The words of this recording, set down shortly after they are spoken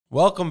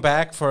Welcome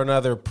back for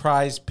another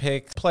Prize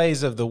Pick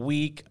Plays of the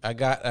Week. I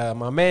got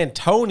my man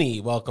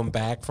Tony, welcome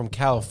back from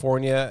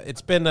California.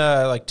 It's been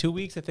like 2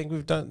 weeks, I think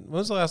we've done. When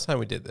was the last time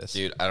we did this?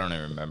 Dude, I don't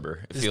even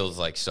remember. It feels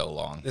like so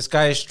long. This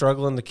guy is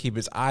struggling to keep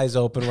his eyes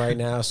open right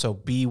now, so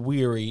be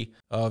weary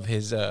of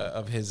his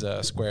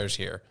squares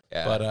here.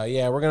 Yeah. But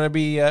yeah,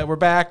 we're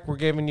back. We're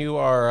giving you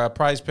our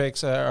prize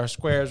picks, our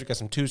squares. We got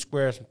some 2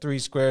 squares, some 3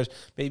 squares,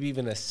 maybe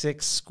even a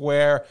 6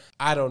 square.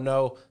 I don't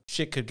know.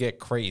 Shit could get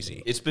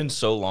crazy. It's been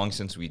so long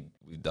since we've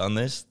done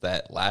this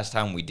that last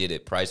time we did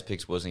it, Prize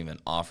Picks wasn't even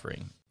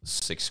offering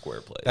 6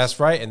 square plays. That's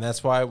right, and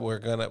that's why we're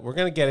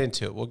gonna get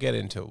into it. We'll get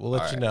into it. We'll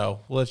let you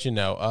know. We'll let you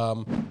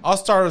know. I'll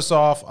start us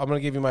off. I'm gonna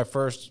give you my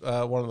first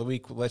one of the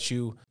week. We'll let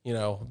you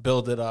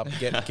build it up.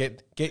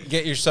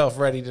 Get yourself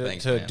ready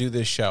to do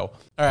this show.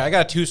 All right, I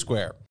got a 2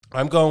 square.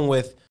 I'm going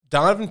with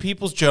Donovan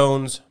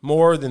Peoples-Jones,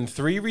 more than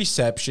 3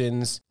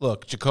 receptions.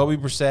 Look, Jacoby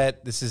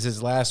Brissett, this is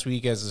his last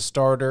week as a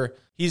starter.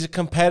 He's a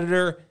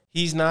competitor.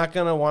 He's not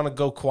going to want to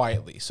go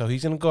quietly. So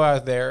he's going to go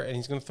out there and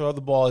he's going to throw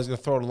the ball. He's going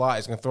to throw it a lot.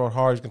 He's going to throw it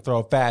hard. He's going to throw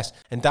it fast.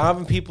 And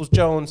Donovan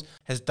Peoples-Jones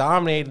has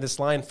dominated this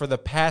line for the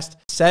past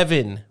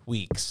 7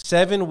 weeks.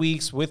 7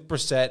 weeks with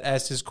Brissett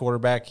as his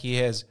quarterback. He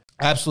has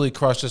absolutely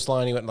crushed this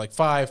line. He went like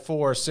 5,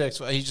 4, 6.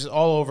 He's just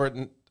all over it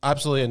and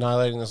absolutely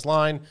annihilating this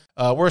line.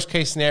 Worst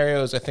case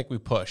scenario is I think we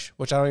push,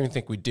 which I don't even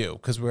think we do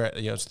because we're at,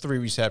 it's 3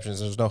 receptions.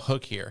 There's no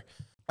hook here.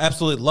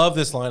 Absolutely love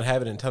this line.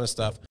 Have it in a ton of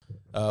stuff.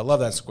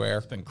 Love that square.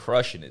 It's been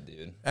crushing it,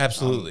 dude.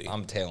 Absolutely.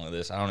 I'm tailing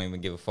this. I don't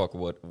even give a fuck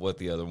what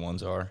the other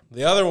ones are.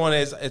 The other one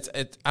is, it's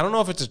I don't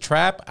know if it's a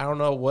trap. I don't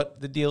know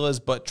what the deal is,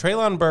 but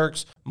Treylon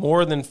Burks,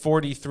 more than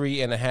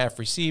 43.5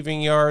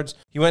 receiving yards.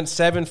 He went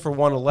 7 for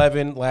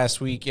 111 last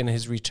week in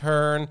his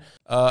return,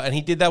 and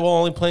he did that while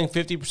only playing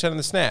 50% of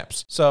the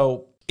snaps.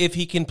 So if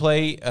he can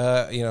play,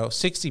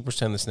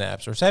 60% of the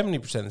snaps or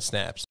 70% of the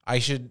snaps, I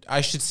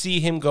should see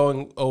him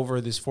going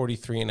over this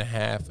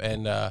 43.5.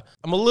 And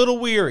I'm a little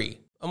weary.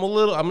 I'm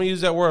going to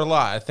use that word a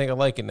lot. I think I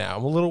like it now.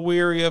 I'm a little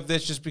weary of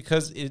this just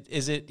because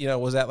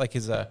was that like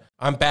his,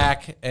 I'm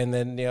back and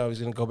then, he's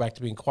going to go back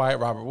to being quiet.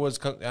 Robert Woods,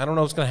 I don't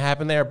know what's going to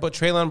happen there, but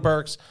Treylon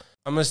Burks,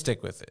 I'm going to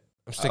stick with it.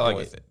 I'm sticking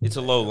with it. It's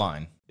a low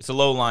line. It's a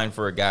low line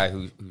for a guy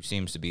who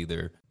seems to be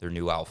their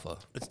new alpha.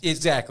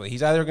 Exactly.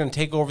 He's either going to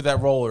take over that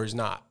role or he's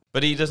not.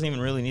 But he doesn't even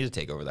really need to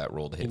take over that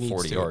role to hit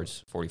 40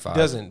 yards, 45. He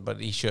doesn't, but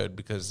he should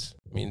because,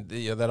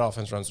 that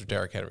offense runs through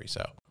Derrick Henry,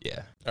 so.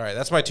 Yeah. All right,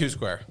 that's my 2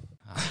 square.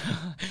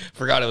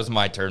 Forgot it was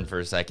my turn for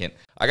a second.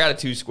 I got a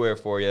 2 square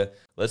for you.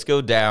 Let's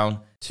go down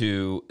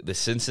to the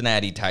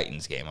Cincinnati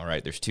Titans game, all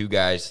right? There's 2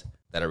 guys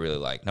that I really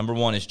like. Number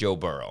 1 is Joe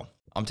Burrow.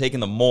 I'm taking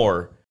the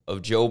more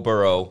of Joe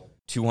Burrow,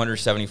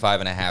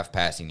 275.5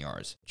 passing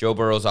yards. Joe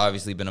Burrow's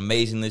obviously been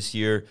amazing this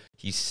year.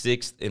 He's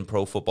 6th in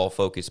Pro Football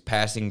Focus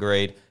passing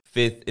grade,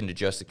 5th in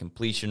adjusted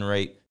completion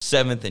rate,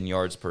 7th in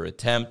yards per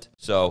attempt.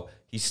 So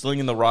he's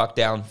slinging the rock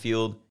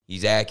downfield.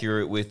 He's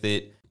accurate with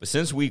it. But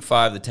since week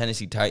 5, the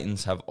Tennessee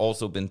Titans have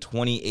also been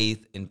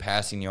 28th in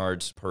passing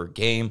yards per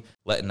game,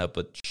 letting up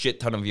a shit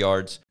ton of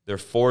yards. They're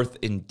 4th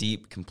in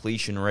deep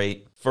completion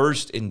rate,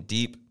 1st in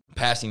deep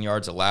passing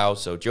yards allowed.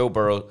 So Joe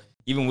Burrow,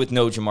 even with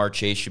no Jamar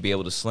Chase, should be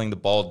able to sling the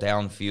ball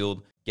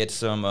downfield, get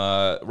some,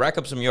 rack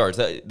up some yards.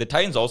 The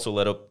Titans also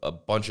let up a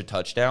bunch of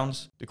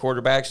touchdowns to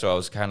quarterbacks, so I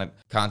was kind of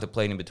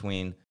contemplating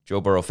between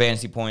Joe Burrow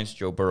fantasy points,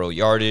 Joe Burrow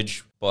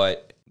yardage,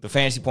 but the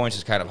fantasy points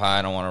is kind of high.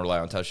 I don't want to rely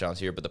on touchdowns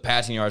here, but the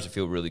passing yards I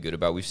feel really good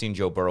about. We've seen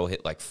Joe Burrow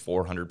hit like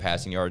 400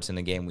 passing yards in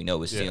the game. We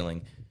know his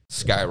ceiling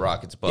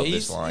skyrockets above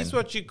this line. He's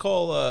what you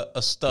call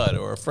a stud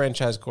or a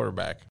franchise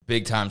quarterback.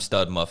 Big-time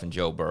stud muffin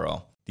Joe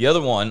Burrow. The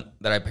other one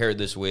that I paired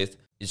this with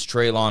is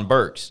Treylon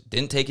Burks.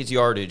 Didn't take his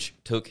yardage,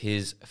 took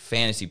his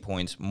fantasy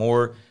points,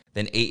 more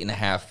than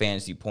 8.5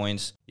 fantasy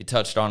points. You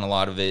touched on a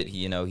lot of it.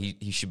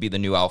 He should be the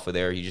new alpha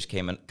there. He just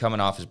coming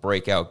off his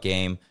breakout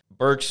game.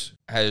 Burks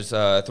has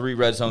 3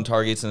 red zone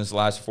targets in his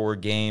last 4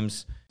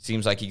 games.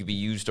 Seems like he could be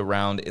used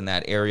around in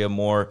that area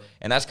more.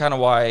 And that's kind of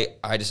why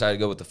I decided to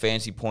go with the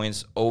fantasy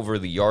points over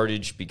the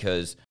yardage,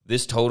 because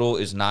this total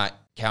is not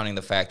counting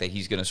the fact that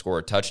he's going to score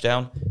a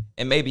touchdown.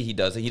 And maybe he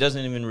doesn't. He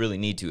doesn't even really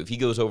need to. If he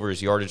goes over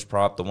his yardage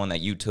prop, the one that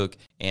you took,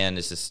 and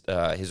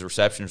his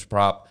receptions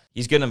prop,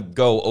 he's going to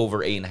go over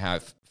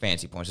 8.5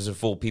 fantasy points. This is a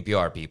full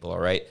PPR, people, all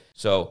right?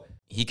 So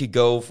he could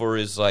go for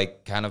his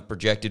kind of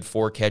projected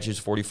 4 catches,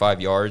 45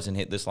 yards, and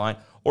hit this line.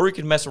 Or he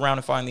could mess around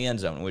and find the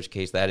end zone, in which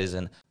case that is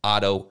an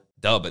auto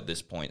dub at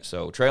this point.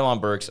 So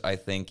Treylon Burks, I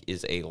think,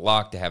 is a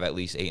lock to have at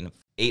least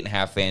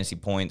 8.5 fantasy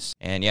points.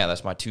 And yeah,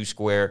 that's my 2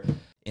 square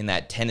in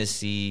that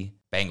Tennessee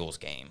Bengals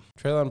game.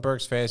 Treylon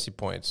Burks fantasy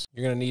points.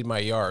 You're going to need my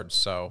yards,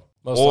 so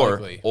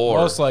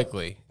most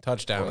likely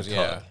touchdowns,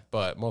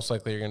 but most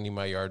likely you're going to need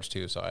my yards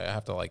too, so I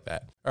have to like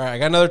that. All right, I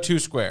got another 2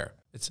 square.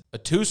 It's a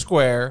 2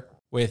 square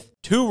with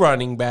 2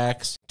 running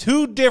backs,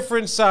 2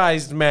 different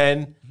sized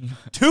men,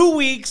 2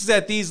 weeks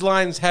that these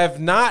lines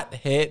have not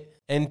hit,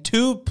 and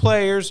 2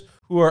 players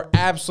who are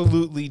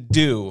absolutely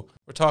due.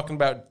 We're talking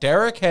about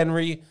Derrick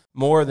Henry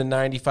more than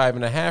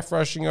 95.5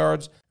 rushing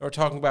yards. And we're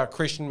talking about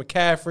Christian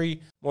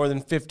McCaffrey, more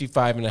than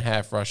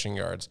 55.5 rushing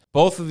yards.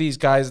 Both of these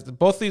guys,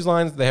 both of these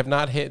lines, they have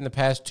not hit in the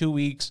past 2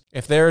 weeks.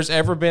 If there's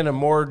ever been a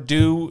more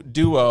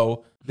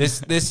duo,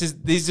 these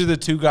are the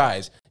two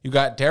guys. You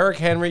got Derrick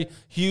Henry,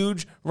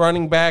 huge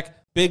running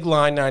back, big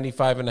line,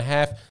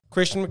 95.5.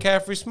 Christian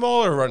McCaffrey,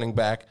 smaller running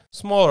back,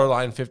 smaller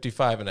line,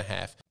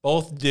 55.5.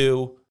 Both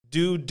duo.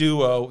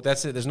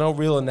 That's it. There's no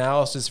real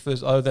analysis for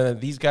this other than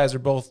these guys are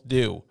both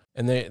due,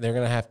 and they're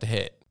going to have to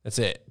hit. That's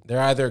it.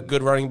 They're either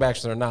good running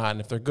backs or they're not. And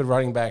if they're good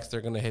running backs,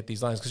 they're going to hit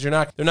these lines because they're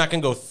not going to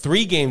go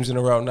 3 games in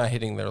a row not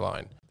hitting their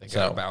line. They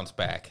got to bounce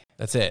back.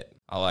 That's it.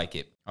 I like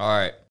it. All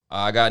right.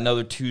 I got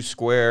another 2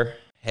 square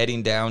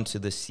heading down to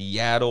the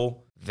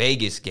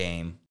Seattle-Vegas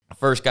game.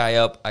 First guy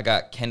up, I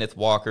got Kenneth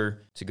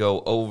Walker to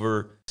go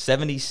over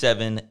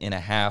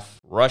 77.5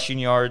 rushing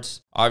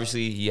yards.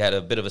 Obviously, he had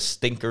a bit of a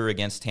stinker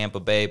against Tampa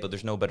Bay, but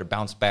there's no better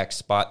bounce back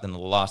spot than the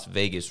Las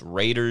Vegas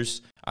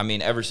Raiders. I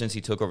mean, ever since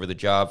he took over the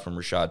job from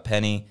Rashad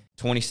Penny,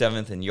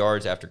 27th in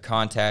yards after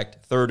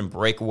contact, 3rd in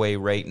breakaway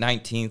rate,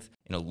 19th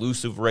in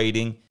elusive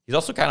rating. He's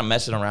also kind of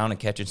messing around and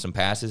catching some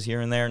passes here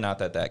and there. Not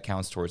that that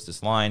counts towards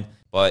this line,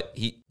 but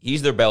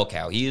he's their bell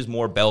cow. He is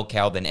more bell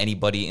cow than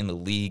anybody in the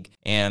league.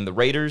 And the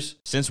Raiders,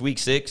 since week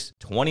 6,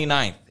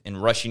 29th in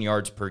rushing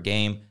yards per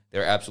game.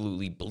 They're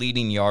absolutely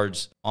bleeding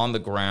yards on the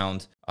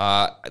ground.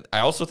 I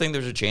also think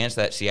there's a chance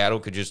that Seattle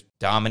could just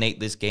dominate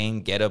this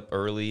game, get up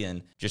early,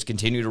 and just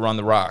continue to run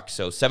the rock.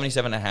 So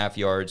 77.5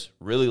 yards.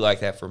 Really like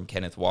that from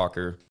Kenneth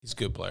Walker. He's a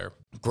good player.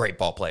 Great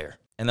ball player.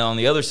 And then on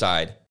the other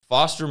side,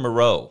 Foster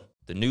Moreau,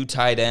 the new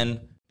tight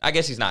end. I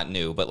guess he's not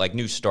new, but like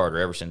new starter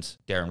ever since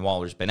Darren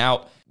Waller's been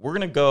out. We're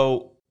going to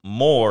go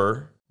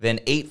more than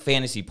 8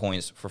 fantasy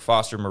points for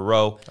Foster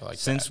Moreau.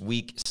 Since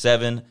week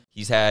 7,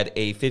 he's had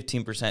a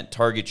 15%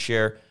 target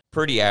share.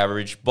 Pretty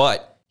average,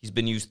 but he's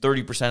been used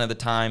 30% of the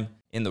time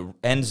in the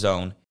end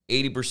zone,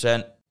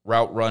 80%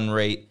 route run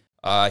rate.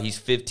 He's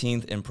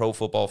 15th in Pro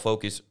Football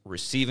Focus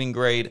receiving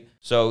grade,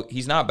 so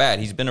he's not bad.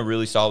 He's been a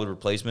really solid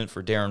replacement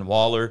for Darren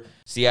Waller.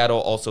 Seattle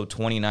also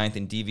 29th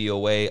in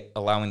DVOA,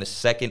 allowing the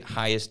 2nd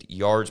highest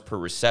yards per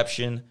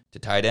reception to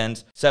tight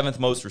ends, 7th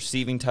most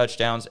receiving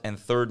touchdowns, and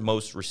 3rd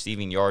most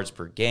receiving yards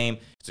per game.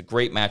 It's a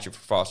great matchup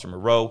for Foster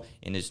Moreau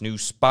in his new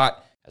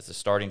spot as the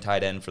starting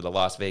tight end for the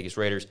Las Vegas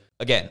Raiders.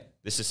 Again,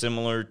 this is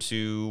similar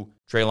to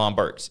Treylon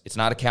Burks. It's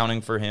not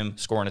accounting for him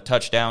scoring a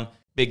touchdown.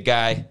 Big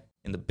guy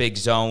in the big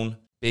zone,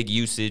 big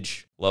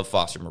usage. Love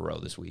Foster Moreau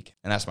this week.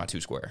 And that's my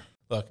 2 square.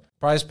 Look,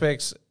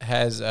 PrizePicks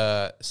has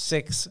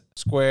 6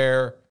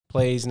 square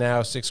plays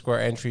now, 6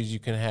 square entries. You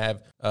can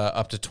have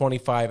up to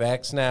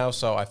 25x now.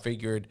 So I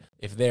figured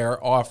if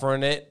they're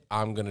offering it,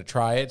 I'm going to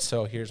try it.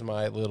 So here's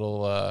my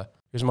little,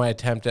 here's my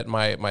attempt at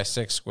my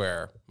 6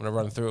 square. I'm going to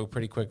run through it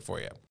pretty quick for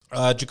you.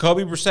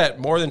 Jacoby Brissett,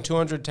 more than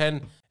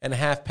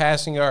 210.5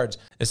 passing yards.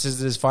 This is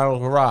his final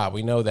hurrah.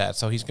 We know that.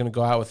 So he's going to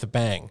go out with a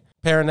bang.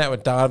 Pairing that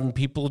with Donovan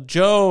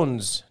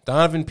Peoples-Jones.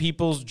 Donovan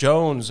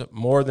Peoples-Jones,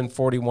 more than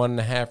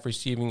 41.5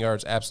 receiving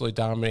yards. Absolutely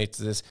dominates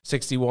this.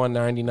 61,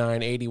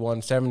 99,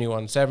 81,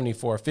 71,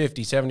 74,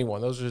 50,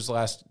 71. Those are his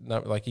last,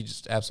 he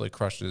just absolutely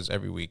crushes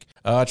every week.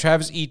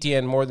 Travis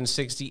Etienne, more than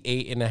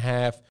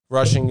 68.5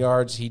 rushing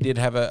yards. He did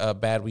have a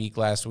bad week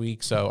last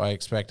week, so I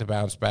expect a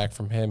bounce back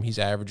from him. He's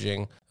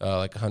averaging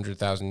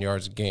 100,000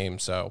 yards a game.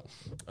 So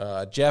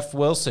Jeff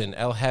Wilson,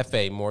 El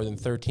Jefe, more than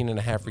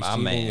 13.5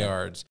 receiving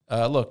yards.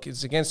 Look,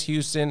 it's against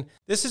Houston.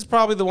 This is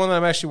probably the one that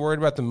I'm actually worried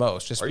about the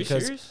most, just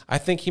because I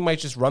think he might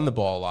just run the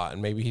ball a lot,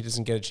 and maybe he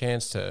doesn't get a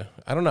chance to.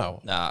 I don't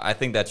know. Nah, I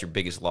think that's your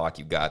biggest lock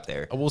you got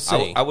there. We'll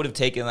see. I would have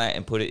taken that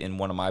and put it in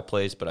one of my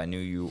plays, but I knew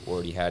you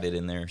already had it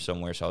in there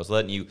somewhere, so I was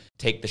letting you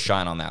take the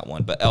shine on that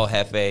one. But El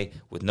Jefe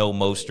with no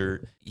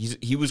Mostert,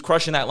 he was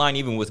crushing that line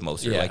even with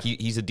Mostert. Yeah.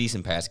 He's a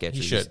decent pass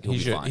catcher.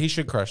 He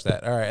should crush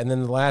that. All right, and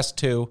then the last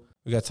 2,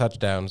 we got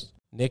touchdowns.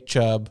 Nick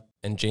Chubb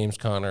and James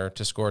Conner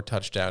to score a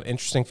touchdown.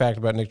 Interesting fact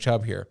about Nick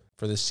Chubb here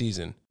for this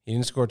season. He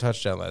didn't score a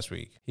touchdown last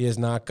week. He has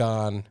not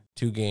gone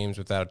 2 games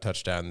without a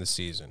touchdown this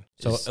season.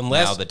 So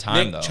unless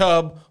Nick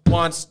Chubb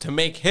wants to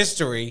make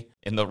history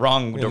in the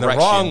wrong direction, the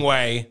wrong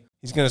way,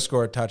 he's going to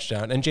score a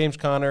touchdown. And James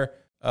Conner,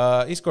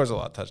 he scores a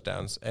lot of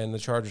touchdowns, and the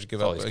Chargers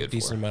give up a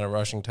decent amount of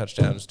rushing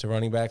touchdowns to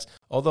running backs,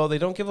 although they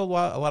don't give a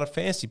lot of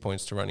fantasy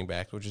points to running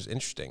backs, which is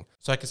interesting.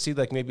 So I could see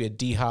maybe a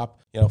D-hop,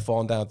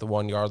 falling down at the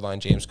 1-yard line,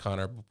 James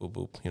Conner, boop,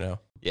 boop, boop,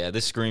 Yeah,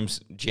 this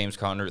screams James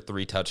Conner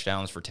 3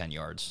 touchdowns for 10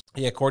 yards.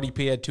 Yeah, Cordy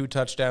P had 2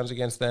 touchdowns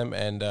against them,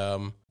 and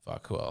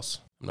who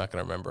else? I'm not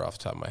going to remember off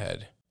the top of my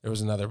head. There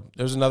was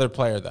another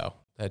player, though,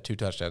 that had 2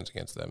 touchdowns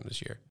against them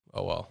this year.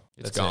 Oh, well.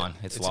 It's gone.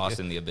 It's lost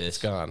in the abyss. It's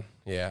gone.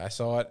 Yeah, I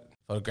saw it.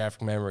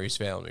 Photographic memory is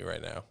failing me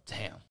right now.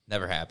 Damn.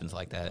 Never happens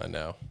like that. I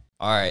know.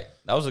 All right.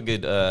 That was a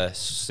good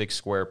 6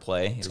 square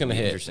play. It's going to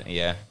hit.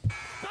 Yeah.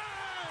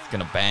 It's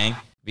going to bang.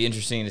 Be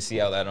interesting to see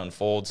how that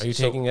unfolds. Are you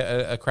taking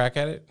a crack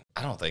at it?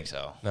 I don't think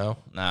so. No?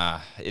 Nah,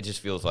 it just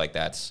feels like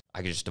I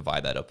could just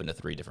divide that up into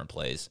 3 different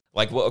plays.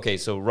 Like, well, okay,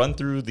 so run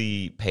through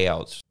the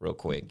payouts real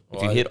quick.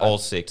 If you hit all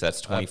 6,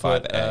 that's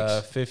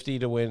 25x. 50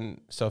 to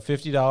win. So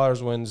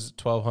 $50 wins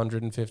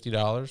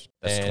 $1,250.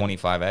 That's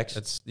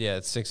 25x?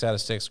 It's 6 out of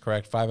 6,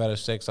 correct. 5 out of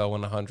 6, I'll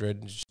win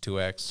 100. Just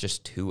 2x.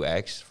 Just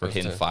 2x for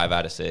hitting 5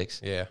 out of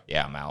 6? Yeah.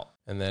 Yeah, I'm out.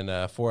 And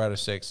then 4 out of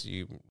 6,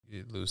 you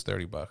lose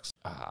 $30.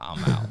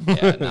 I'm out.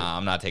 Yeah, nah,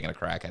 I'm not taking a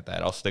crack at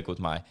that. I'll stick with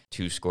my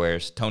 2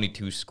 squares. Tony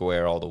 2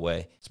 square all the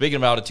way. Speaking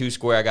about a 2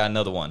 square, I got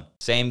another one.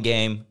 Same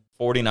game,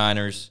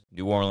 49ers,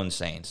 New Orleans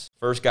Saints.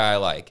 First guy I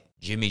like,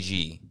 Jimmy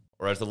G,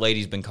 or as the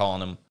lady's been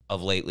calling him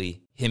of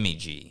lately, Himmy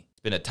G.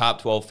 He's been a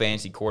top 12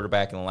 fantasy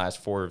quarterback in the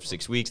last 4 or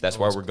 6 weeks. That's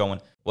why we're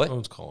going, what? No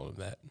one's calling him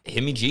that.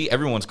 Himmy G?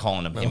 Everyone's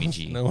calling him Himmy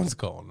G. No one's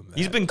calling him that.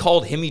 He's been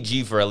called Himmy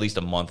G for at least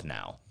a month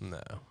now.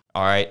 No.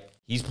 All right.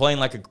 He's playing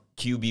like a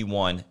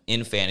QB1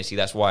 in fantasy.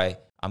 That's why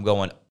I'm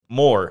going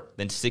more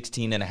than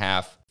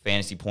 16.5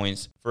 fantasy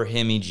points for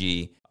Himmy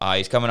G.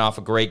 He's coming off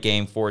a great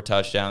game, 4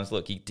 touchdowns.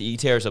 Look, he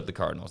tears up the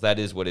Cardinals. That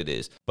is what it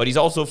is. But he's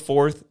also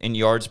 4th in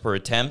yards per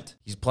attempt.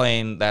 He's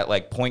playing that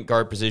like point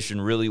guard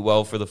position really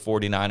well for the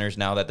 49ers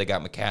now that they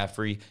got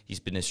McCaffrey. He's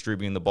been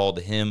distributing the ball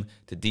to him,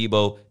 to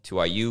Debo, to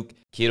Ayuk,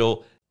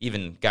 Kittle,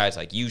 even guys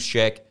like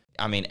Juszczyk.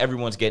 I mean,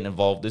 everyone's getting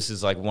involved. This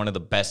is like one of the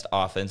best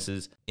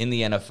offenses in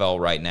the NFL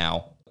right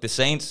now. The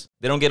Saints,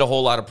 they don't get a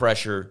whole lot of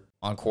pressure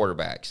on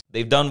quarterbacks.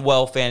 They've done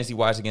well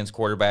fantasy-wise against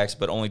quarterbacks,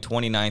 but only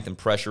 29th in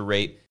pressure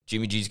rate.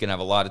 Jimmy G's going to have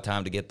a lot of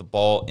time to get the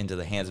ball into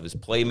the hands of his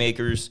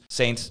playmakers.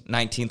 Saints,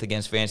 19th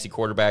against fantasy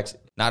quarterbacks.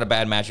 Not a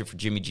bad matchup for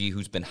Jimmy G,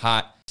 who's been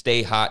hot.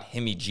 Stay hot,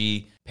 Himmy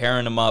G.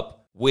 Pairing him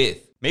up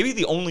with maybe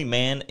the only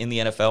man in the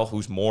NFL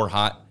who's more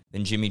hot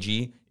than Jimmy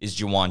G is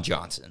Juwan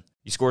Johnson.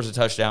 He scores a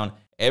touchdown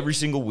every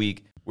single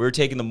week. We're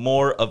taking the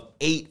more of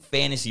 8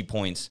 fantasy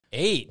points.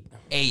 8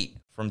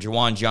 from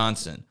Juwan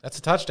Johnson. That's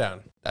a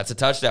touchdown. That's a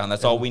touchdown.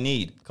 That's all we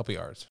need. A couple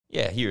yards.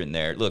 Yeah, here and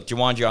there. Look,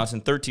 Juwan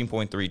Johnson,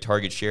 13.3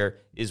 target share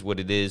is what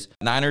it is.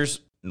 Niners,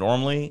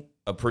 normally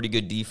a pretty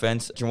good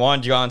defense.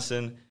 Juwan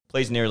Johnson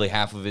plays nearly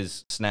half of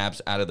his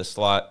snaps out of the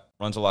slot,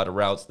 runs a lot of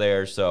routes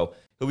there, so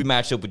he'll be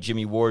matched up with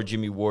Jimmy Ward.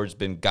 Jimmy Ward's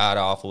been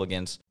god-awful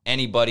against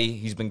anybody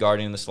he's been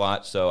guarding in the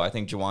slot, so I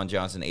think Juwan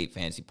Johnson, 8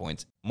 fantasy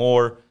points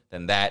more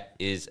than that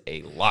is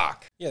a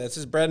lock. Yeah, that's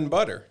his bread and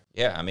butter.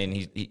 Yeah, I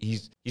mean,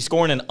 he's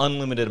scoring an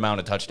unlimited amount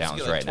of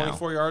touchdowns right now.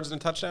 24 yards and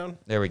a touchdown?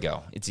 There we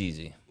go. It's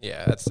easy.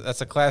 Yeah,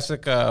 that's a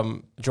classic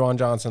Juwan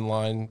Johnson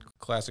line,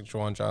 classic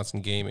Juwan Johnson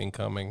game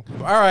incoming.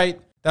 All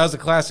right, that was a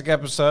classic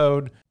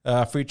episode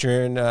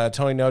featuring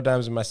Tony No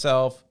Dimes and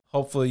myself.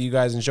 Hopefully you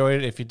guys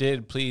enjoyed it. If you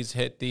did, please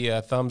hit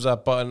the thumbs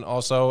up button.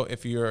 Also,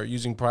 if you're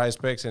using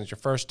PrizePicks and it's your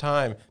first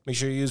time, make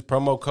sure you use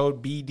promo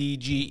code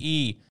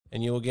BDGE,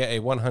 and you will get a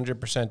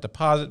 100%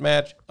 deposit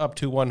match up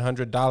to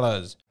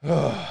 $100.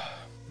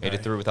 Made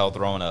it through without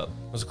throwing up.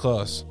 It was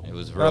close. It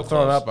was real Not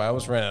throwing close. up, I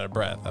almost ran out of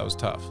breath. That was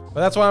tough.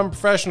 But that's why I'm a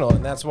professional,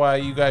 and that's why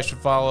you guys should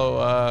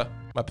follow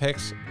my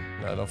picks.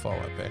 No, don't follow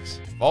my picks.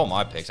 Follow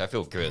my picks. I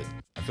feel good.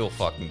 I feel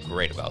fucking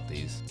great about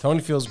these. Tony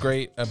feels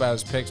great about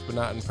his picks, but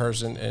not in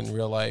person, in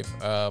real life.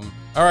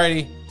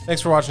 Alrighty.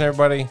 Thanks for watching,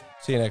 everybody.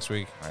 See you next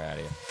week. All right,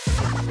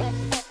 out of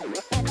here.